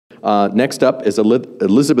Next up is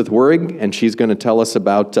Elizabeth Wirrig, and she's going to tell us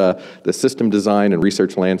about the system design and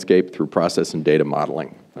research landscape through process and data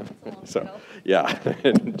modeling. So, yeah,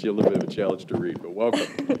 it's a little bit of a challenge to read, but welcome.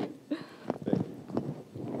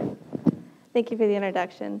 Thank you for the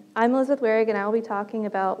introduction. I'm Elizabeth Wirrig, and I will be talking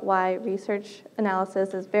about why research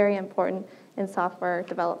analysis is very important in software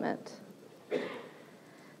development.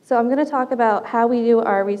 So I'm going to talk about how we do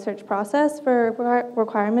our research process for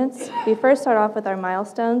requirements. We first start off with our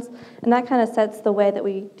milestones, and that kind of sets the way that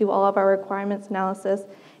we do all of our requirements analysis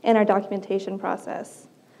and our documentation process.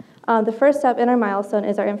 The first step in our milestone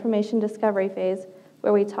is our information discovery phase,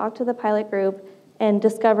 where we talk to the pilot group and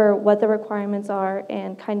discover what the requirements are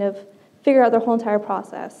and kind of figure out the whole entire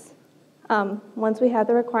process. Once we have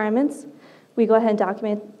the requirements, we go ahead and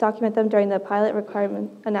document them during the pilot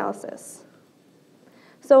requirement analysis.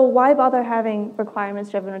 So why bother having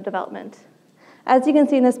requirements-driven development? As you can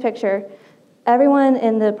see in this picture, everyone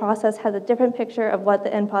in the process has a different picture of what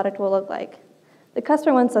the end product will look like. The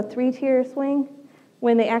customer wants a 3-tier swing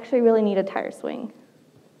when they actually really need a tire swing.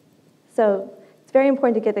 So it's very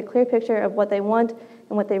important to get a clear picture of what they want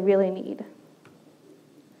and what they really need.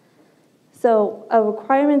 So a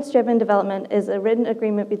requirements-driven development is a written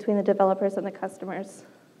agreement between the developers and the customers.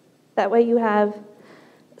 That way you have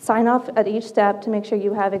sign-off at each step to make sure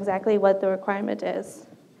you have exactly what the requirement is.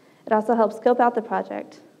 It also helps scope out the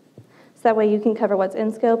project, so that way you can cover what's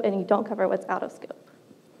in scope and you don't cover what's out of scope.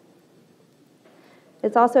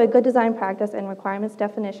 It's also a good design practice and requirements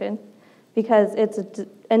definition because it's an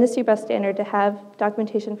industry best standard to have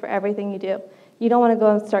documentation for everything you do. You don't want to go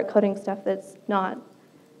and start coding stuff that's not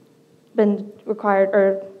been required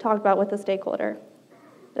or talked about with the stakeholder.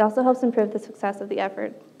 It also helps improve the success of the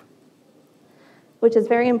effort, which is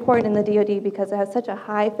very important in the DoD because it has such a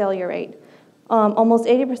high failure rate. Almost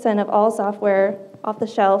 80% of all software off the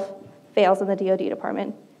shelf fails in the DoD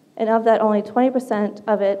department. And of that, only 20%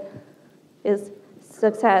 of it is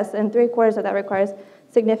success, and 3/4 of that requires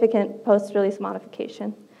significant post-release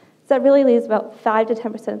modification. So that really leaves about 5 to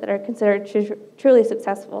 10% that are considered truly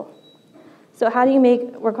successful. So how do you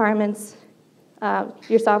make requirements,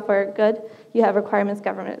 your software good? You have requirements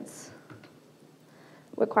governance.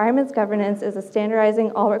 Requirements governance is a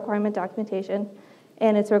standardizing all requirement documentation,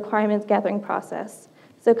 and it's a requirements gathering process.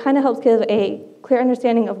 So it kind of helps give a clear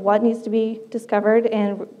understanding of what needs to be discovered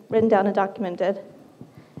and written down and documented.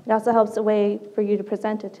 It also helps a way for you to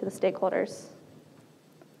present it to the stakeholders.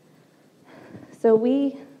 So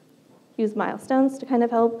we use milestones to kind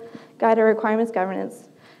of help guide our requirements governance.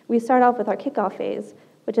 We start off with our kickoff phase,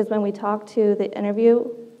 which is when we talk to the interview.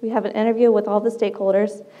 We have an interview with all the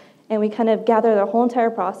stakeholders, and we kind of gather the whole entire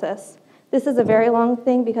process. This is a very long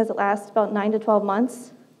thing because it lasts about 9 to 12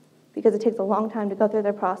 months, because it takes a long time to go through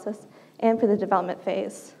their process and for the development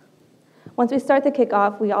phase. Once we start the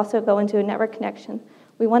kickoff, we also go into a network connection.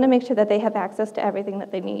 We want to make sure that they have access to everything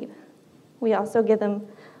that they need. We also give them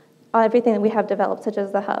everything that we have developed, such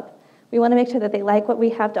as the hub. We want to make sure that they like what we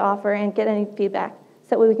have to offer and get any feedback,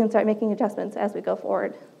 so that way we can start making adjustments as we go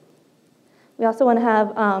forward. We also want to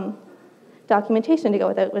have documentation to go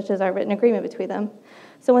with it, which is our written agreement between them.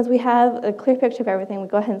 So once we have a clear picture of everything, we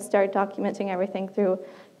go ahead and start documenting everything through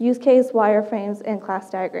use case, wireframes, and class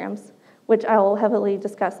diagrams, which I will heavily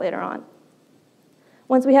discuss later on.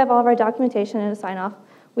 Once we have all of our documentation and a sign-off,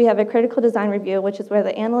 we have a critical design review, which is where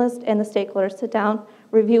the analyst and the stakeholders sit down,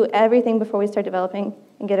 review everything before we start developing,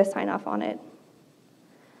 and get a sign-off on it.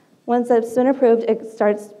 Once it's been approved, it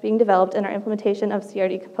starts being developed in our implementation of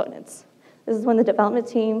CRD components. This is when the development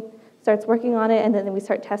team starts working on it, and then we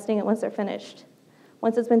start testing it once they're finished.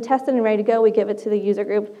 Once it's been tested and ready to go, we give it to the user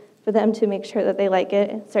group for them to make sure that they like it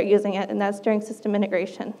and start using it, and that's during system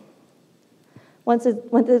integration. Once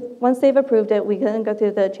they've approved it, we then go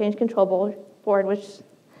through the change control board, which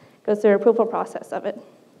goes through the approval process of it.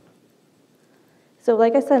 So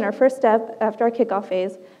like I said, in our first step after our kickoff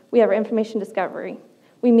phase, we have our information discovery.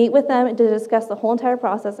 We meet with them to discuss the whole entire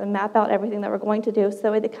process and map out everything that we're going to do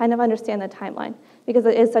so they kind of understand the timeline, because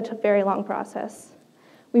it is such a very long process.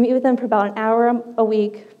 We meet with them for about an hour a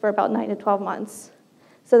week for about 9 to 12 months.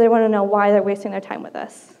 So they want to know why they're wasting their time with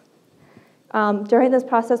us. During this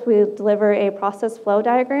process, we deliver a process flow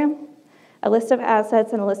diagram, a list of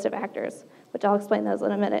assets, and a list of actors, which I'll explain those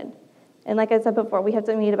in a minute. And like I said before, we have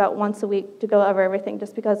to meet about once a week to go over everything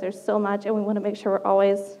just because there's so much, and we want to make sure we're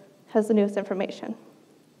always has the newest information.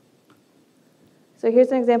 So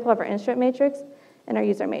here's an example of our instrument matrix and our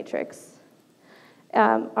user matrix.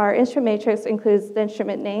 Our instrument matrix includes the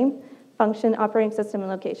instrument name, function, operating system,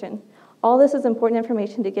 and location. All this is important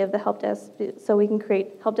information to give the help desk so we can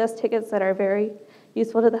create help desk tickets that are very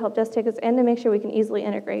useful to the help desk tickets and to make sure we can easily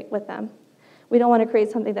integrate with them. We don't want to create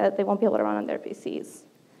something that they won't be able to run on their PCs.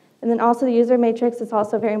 And then also the user matrix is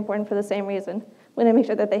also very important for the same reason. We want to make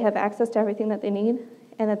sure that they have access to everything that they need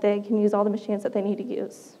and that they can use all the machines that they need to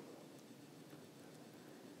use.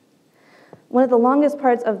 One of the longest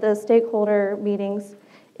parts of the stakeholder meetings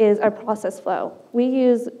is our process flow. We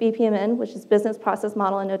use BPMN, which is Business Process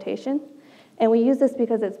Model and Notation, and we use this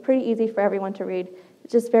because it's pretty easy for everyone to read.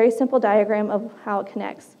 It's just a very simple diagram of how it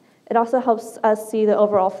connects. It also helps us see the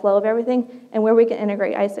overall flow of everything and where we can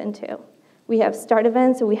integrate ICE into. We have start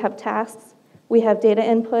events and we have tasks. We have data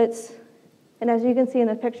inputs. And as you can see in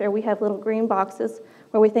the picture, we have little green boxes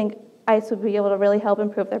where we think ICE would be able to really help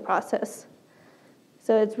improve their process.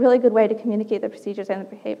 So it's a really good way to communicate the procedures and the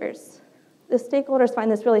behaviors. The stakeholders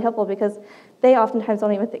find this really helpful because they oftentimes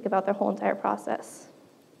don't even think about their whole entire process.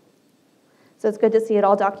 So it's good to see it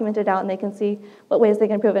all documented out and they can see what ways they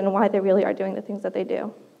can improve it and why they really are doing the things that they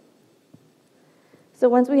do. So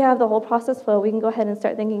once we have the whole process flow, we can go ahead and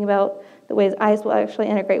start thinking about the ways ICE will actually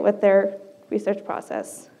integrate with their research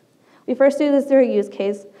process. We first do this through a use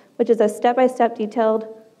case, which is a step-by-step detailed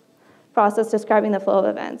process describing the flow of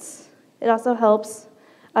events. It also helps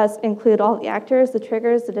us include all the actors, the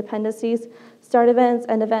triggers, the dependencies, start events,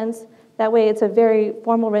 end events. That way it's a very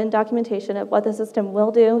formal written documentation of what the system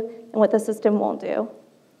will do and what the system won't do.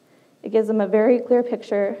 It gives them a very clear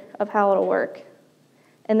picture of how it'll work.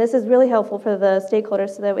 And this is really helpful for the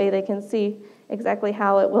stakeholders so that way they can see exactly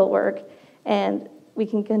how it will work. And we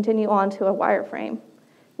can continue on to a wireframe,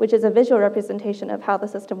 which is a visual representation of how the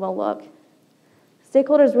system will look.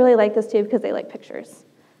 Stakeholders really like this too because they like pictures.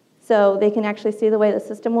 So they can actually see the way the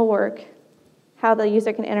system will work, how the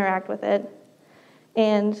user can interact with it,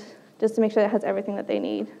 and just to make sure it has everything that they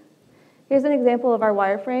need. Here's an example of our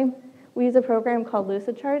wireframe. We use a program called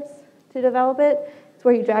Lucidcharts to develop it. It's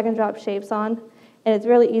where you drag and drop shapes on, and it's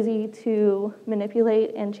really easy to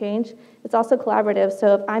manipulate and change. It's also collaborative,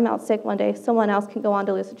 so if I'm out sick one day, someone else can go on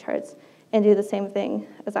to Lucidcharts and do the same thing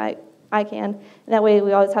as I can. And that way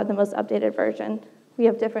we always have the most updated version. We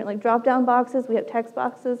have different drop-down boxes, we have text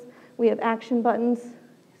boxes, we have action buttons.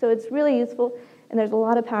 So it's really useful, and there's a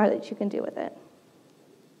lot of power that you can do with it.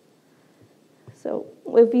 So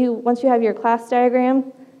once you have your class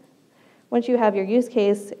diagram, once you have your use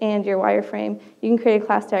case and your wireframe, you can create a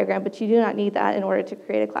class diagram, but you do not need that in order to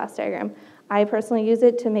create a class diagram. I personally use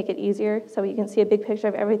it to make it easier so you can see a big picture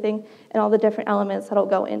of everything and all the different elements that'll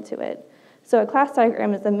go into it. So a class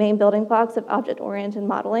diagram is the main building blocks of object-oriented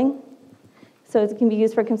modeling. So it can be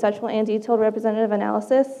used for conceptual and detailed representative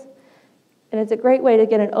analysis. And it's a great way to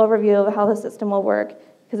get an overview of how the system will work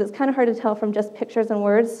because it's kind of hard to tell from just pictures and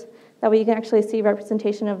words. That way you can actually see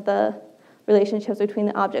representation of the relationships between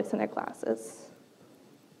the objects and their classes.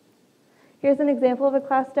 Here's an example of a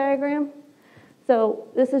class diagram. So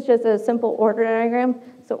this is just a simple order diagram.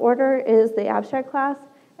 So order is the abstract class,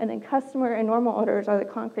 and then customer and normal orders are the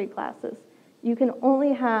concrete classes. You can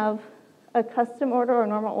only have a custom order or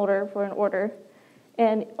normal order for an order,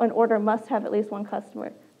 and an order must have at least one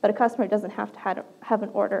customer, but a customer doesn't have to have an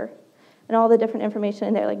order. And all the different information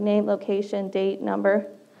in there, like name, location, date, number,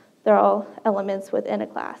 they're all elements within a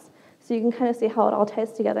class. So you can kind of see how it all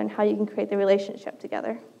ties together and how you can create the relationship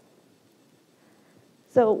together.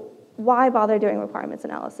 So why bother doing requirements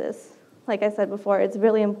analysis? Like I said before, it's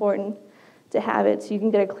really important to have it so you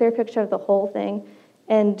can get a clear picture of the whole thing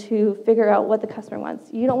and to figure out what the customer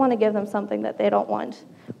wants. You don't want to give them something that they don't want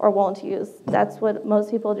or won't use. That's what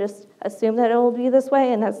most people just assume that it will be this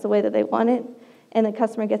way, and that's the way that they want it. And the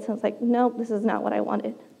customer gets in, it's like, nope, this is not what I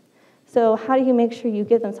wanted. So how do you make sure you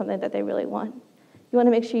give them something that they really want? You want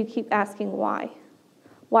to make sure you keep asking why.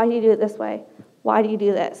 Why do you do it this way? Why do you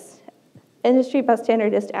do this? Industry best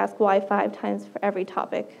standard is to ask why 5 times for every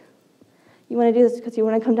topic. You want to do this because you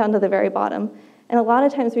want to come down to the very bottom. And a lot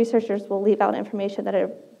of times researchers will leave out information that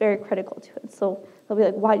are very critical to it. So they'll be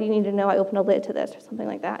like, why do you need to know I opened a lid to this or something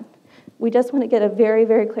like that? We just want to get a very,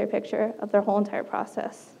 very clear picture of their whole entire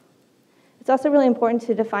process. It's also really important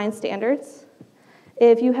to define standards.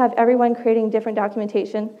 If you have everyone creating different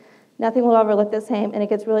documentation, nothing will ever look the same, and it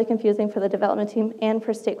gets really confusing for the development team and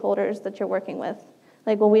for stakeholders that you're working with.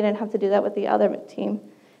 Like, well, we didn't have to do that with the other team.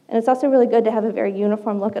 And it's also really good to have a very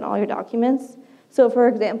uniform look at all your documents. So for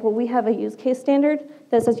example, we have a use case standard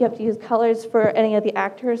that says you have to use colors for any of the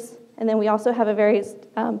actors. And then we also have a very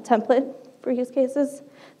template for use cases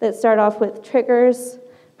that start off with triggers,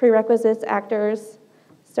 prerequisites, actors,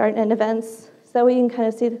 start and end events. So that way you can kind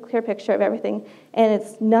of see the clear picture of everything. And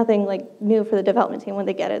it's nothing like new for the development team when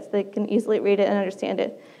they get it. So they can easily read it and understand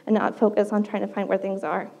it and not focus on trying to find where things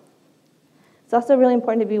are. It's also really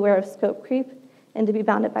important to be aware of scope creep and to be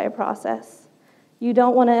bounded by a process. You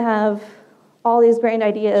don't want to have all these grand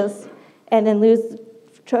ideas and then lose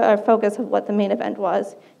focus of what the main event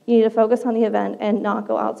was. You need to focus on the event and not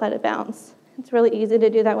go outside of bounds. It's really easy to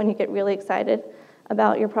do that when you get really excited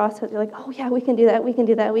about your process. You're like, oh yeah, we can do that, we can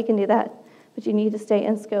do that, we can do that. But you need to stay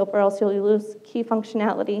in scope or else you'll lose key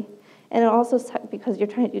functionality. And it also because you're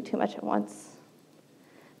trying to do too much at once.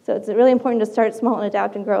 So it's really important to start small and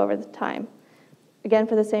adapt and grow over the time. Again,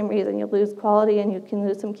 for the same reason, you'll lose quality and you can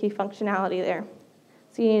lose some key functionality there.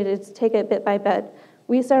 So you need to just take it bit by bit.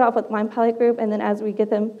 We start off with one pilot group, and then as we get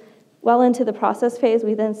them well into the process phase,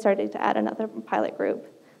 we then started to add another pilot group.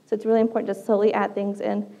 So it's really important to slowly add things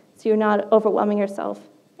in so you're not overwhelming yourself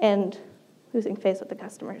and losing face with the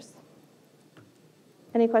customers.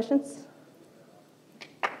 Any questions?